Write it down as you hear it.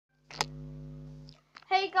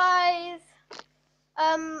guys,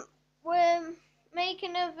 we're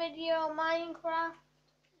making a video on Minecraft.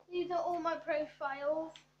 These are all my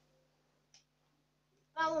profiles.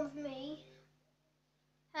 That one's me,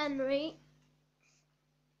 Henry,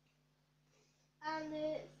 and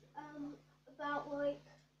it's about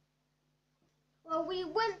we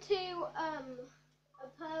went to a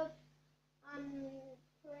pub and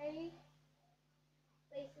prayed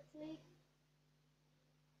basically,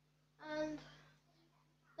 and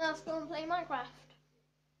now let's go and play Minecraft.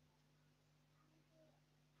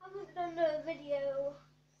 Haven't done a video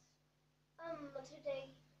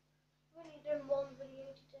today. I've only done one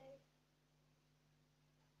video today.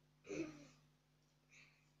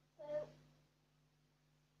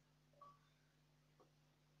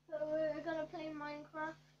 so we're gonna play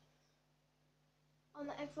Minecraft on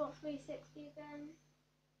the Xbox 360 again.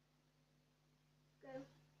 Go.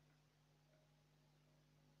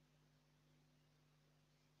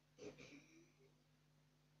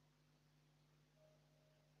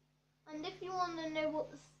 And if you want to know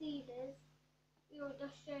what the seed is, we'll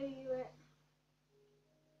just show you it.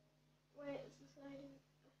 Where it's deciding.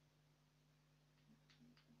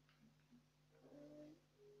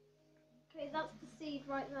 Okay, that's the seed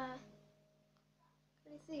right there.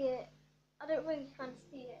 Can you see it? I don't really can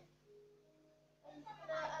see it. I'm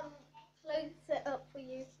gonna close it up for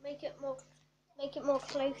you. Make it more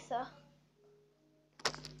closer.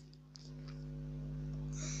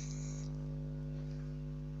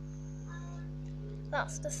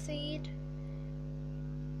 That's the seed.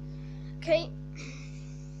 Okay.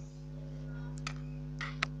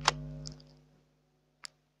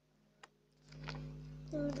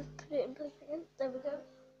 We'll just put it in place again. There we go.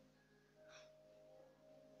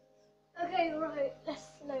 Okay, right,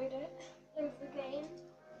 let's load it. Load the game.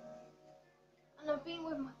 And I've been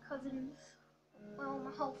with my cousins. Well,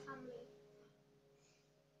 my whole family.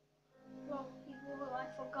 Well, people who I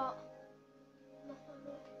forgot. My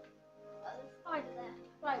family. Oh, there's a spider there.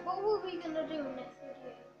 Right, what were we gonna do in this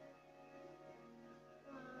video?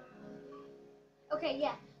 Okay,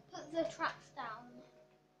 yeah. Put the tracks down.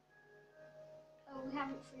 Oh, we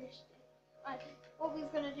haven't finished it. Right, what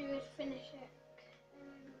we're gonna do is finish it.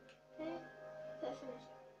 Okay, let's finish it.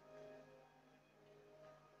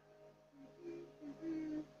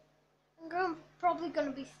 I'm probably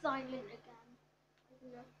gonna be silent again.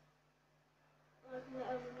 I'm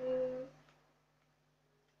gonna overdo.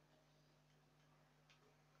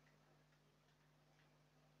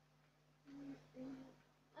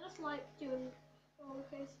 I just like doing roller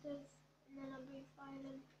coasters, and then I'm being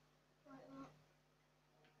silent like that.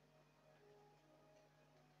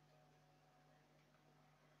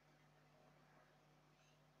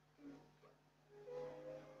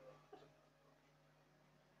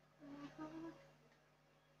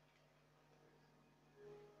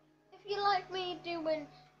 If you like me doing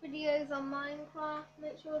videos on Minecraft,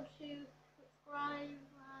 make sure to subscribe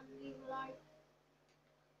and leave a like.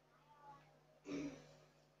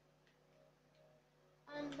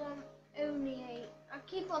 And only 8. I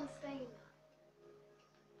keep on saying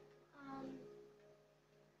that.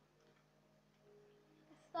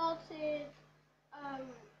 I started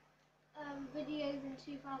videos in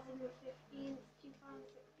 2015. It's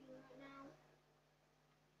 2016 right now.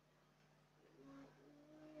 I'm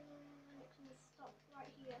gonna stop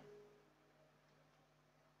right here.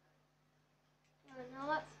 Alright, now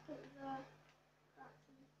let's put the tracks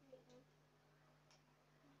in straight now.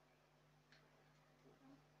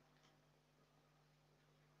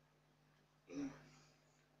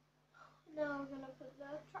 Now we're gonna put the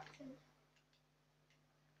tracks in.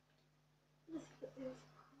 Let's put these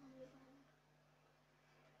corners on.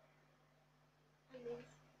 And these.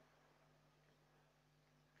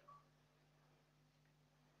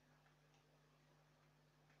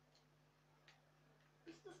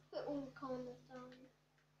 Let's just put all the corners down.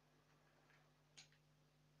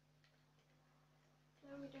 No,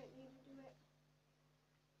 we don't need to do it.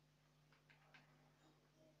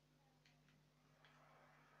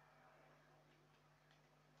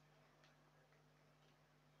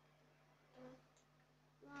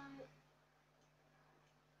 Right.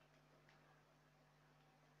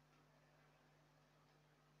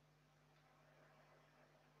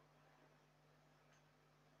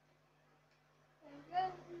 There we go.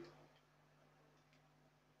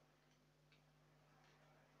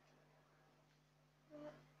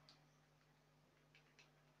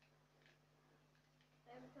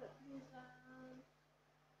 Then put these down.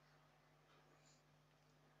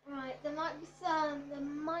 Right, there might be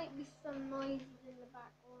some noises in the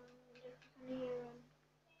background if you can hear them.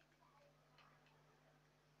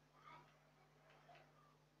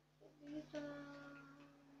 Put these down.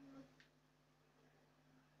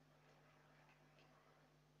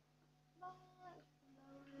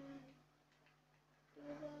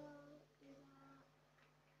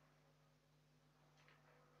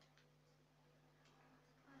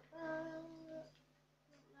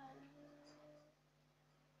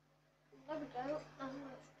 There we go. Now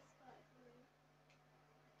let's start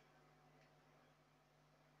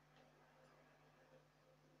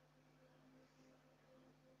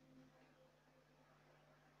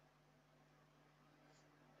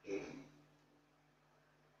running.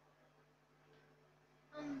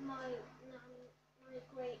 And my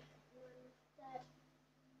great nan's dead.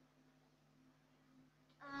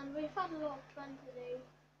 And we've had a lot of fun today.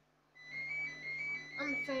 And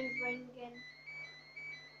the phone's ringing.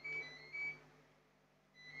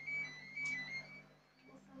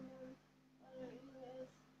 What's her name? I don't know who it is.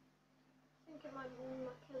 I think it might be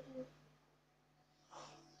my cousin.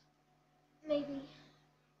 Maybe.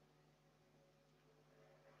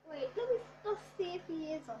 Wait, let's see if he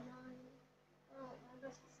is online. Oh, no,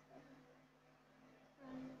 this is friends.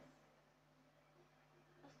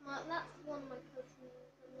 That's one of my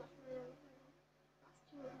cousins, and that's my other cousin. That's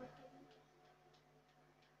two of my cousins.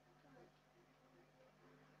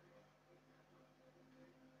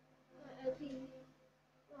 Right,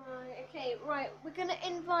 right, okay, right. We're gonna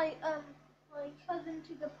invite my cousin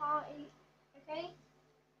to the party. Okay?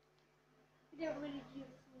 We don't really do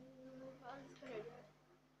this anymore, but I'm just gonna do it.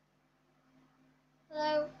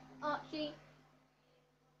 Hello, Archie.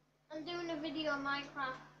 I'm doing a video on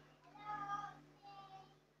Minecraft.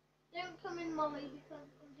 Don't come in, Molly, because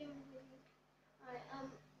I'm doing a video. Right,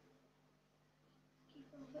 keep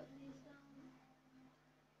on putting these down.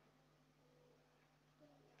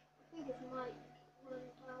 I think it's Mike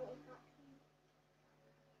runs out of battery.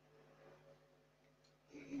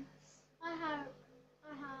 I have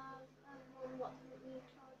one what doesn't need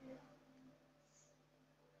charging.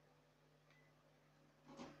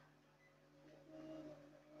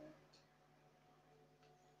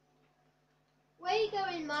 Where are you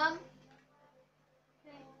going, Mum?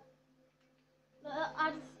 Okay. Look, I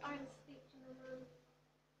just speak to my mum.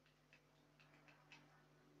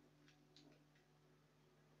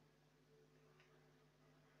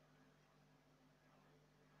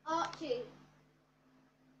 Archie.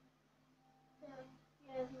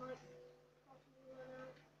 Yeah, Mike. Possibly run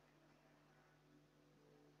out.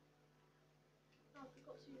 Oh, I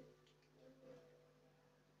forgot to.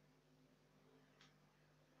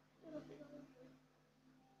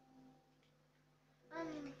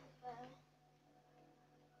 There.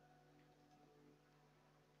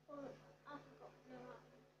 Oh, I forgot. No, I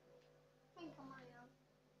think I might have.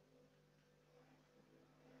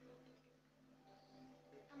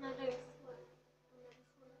 And I don't sweat.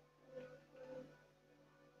 I never sweat.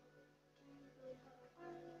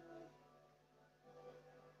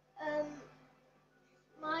 Um,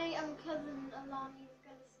 my cousin Alani is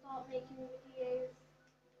going to start making videos.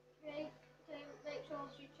 Okay, so make sure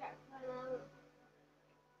you check them out.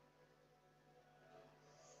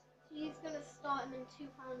 She's going to start him in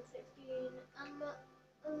 2016, and my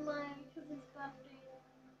cousin's birthday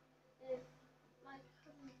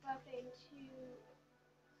is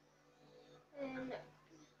in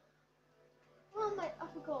well, I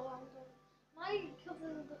forgot what I was doing. My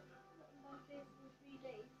cousin's birthday is in 3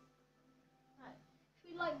 days. Right.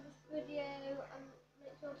 If you like this video,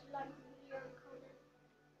 make sure to like the video and comment.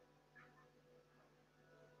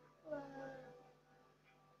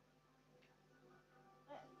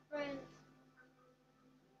 Let's sprint.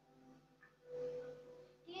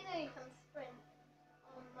 Do you know you can sprint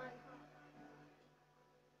on Minecraft?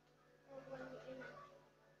 Or when you're in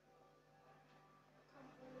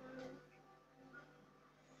something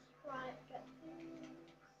right, get things.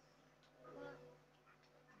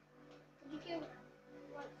 Did you go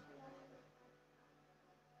right to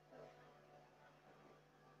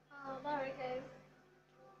oh, there it goes.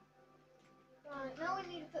 Right, now we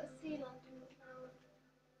need to put sea lanterns down.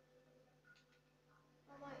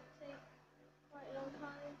 That might take quite a long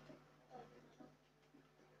time.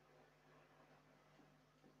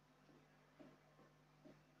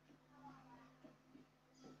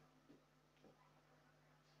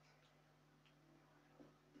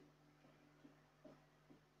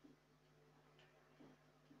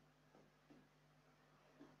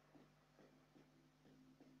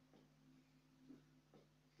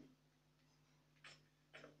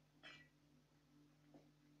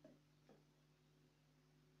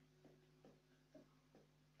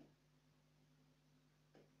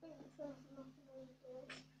 I think someone's knocking on the door.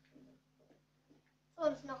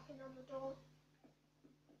 Someone's knocking on the door.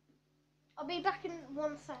 I'll be back in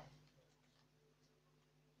 1 sec.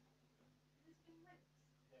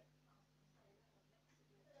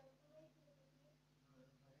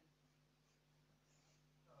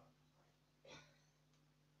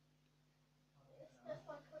 That's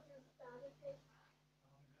my cousin's dad, okay?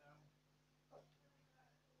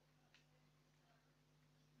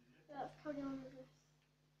 That's carry on with this.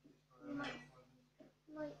 You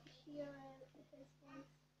might hear his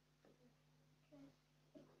voice. Okay.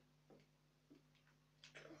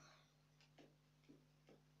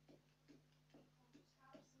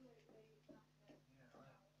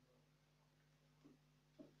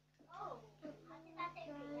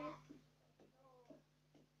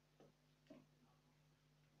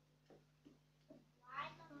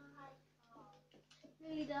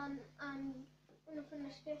 Nearly done, and when I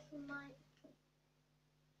finish this, we might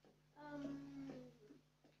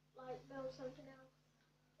like build something else.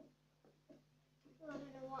 I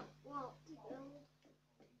don't know what to build.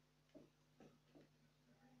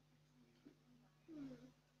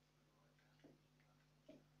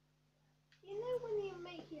 You know when you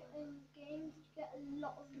make your own games, you get a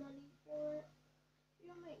lot of money for it.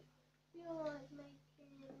 Feel like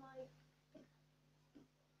making like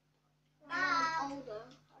when I'm older, I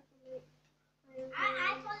can make my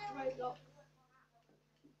own Roblox,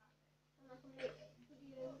 and I can make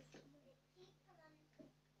videos.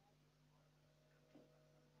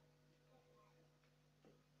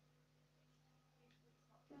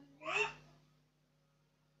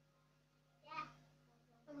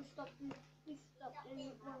 And we stopped in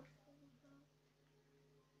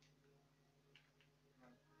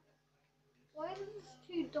Why are there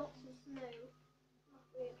 2 dots of snow? That's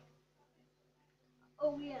weird.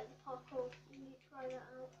 Oh yeah, the parkour. We need to try that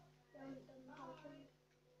out. We haven't done the parkour.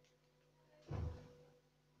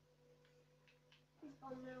 He's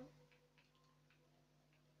gone now.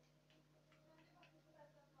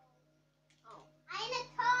 Oh. I'm a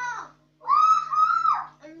top!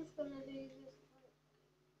 I'm just gonna do this.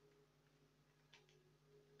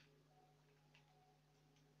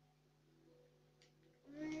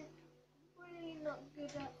 Really not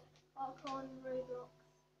good at parkour and Roblox.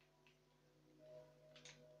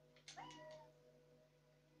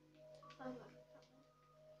 I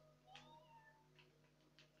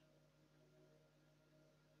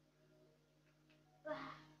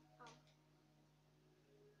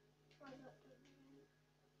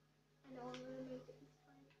know I'm gonna make it this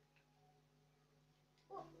time.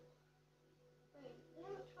 Oh, wait,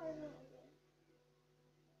 let me try that again.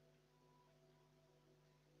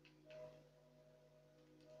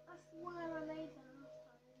 I swear I made that last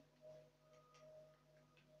time.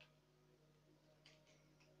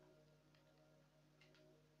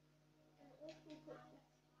 If we put this,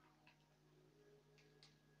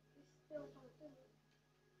 we still don't do it.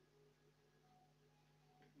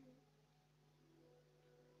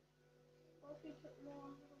 What if we put more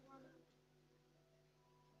of the one up?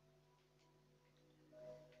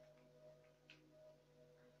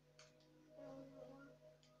 Still doesn't work.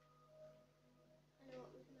 I know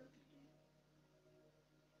what we're gonna have to do.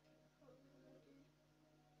 What we're gonna do.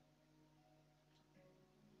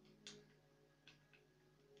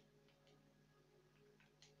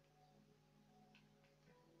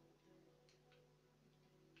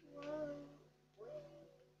 Whoa.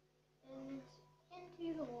 And into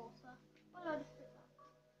the water. Well, I'll just put that.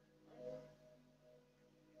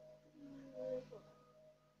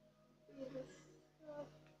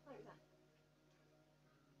 Like that.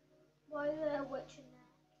 Why is there a witch in there?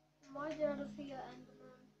 Why did I see an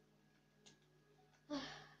Enderman?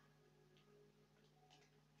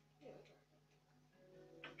 Here we go.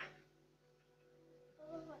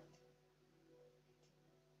 Oh, right.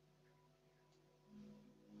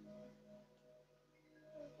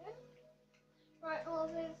 Okay. Right,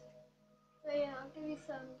 horses. So yeah, I'll give you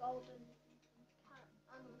some golden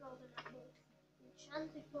apples.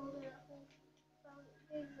 Enchanted golden apples. So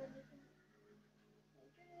these are anything.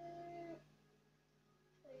 Okay.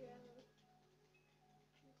 So yeah,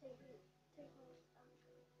 take all the stuff.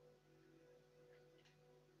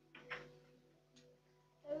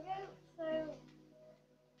 There we go. So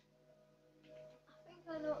I think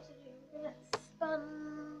I know what to do. We're gonna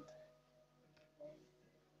expand.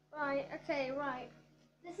 Right, okay, right.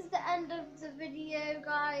 This is the end of the video,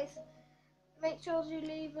 guys. Make sure to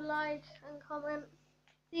leave a like and comment.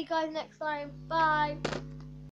 See you guys next time. Bye.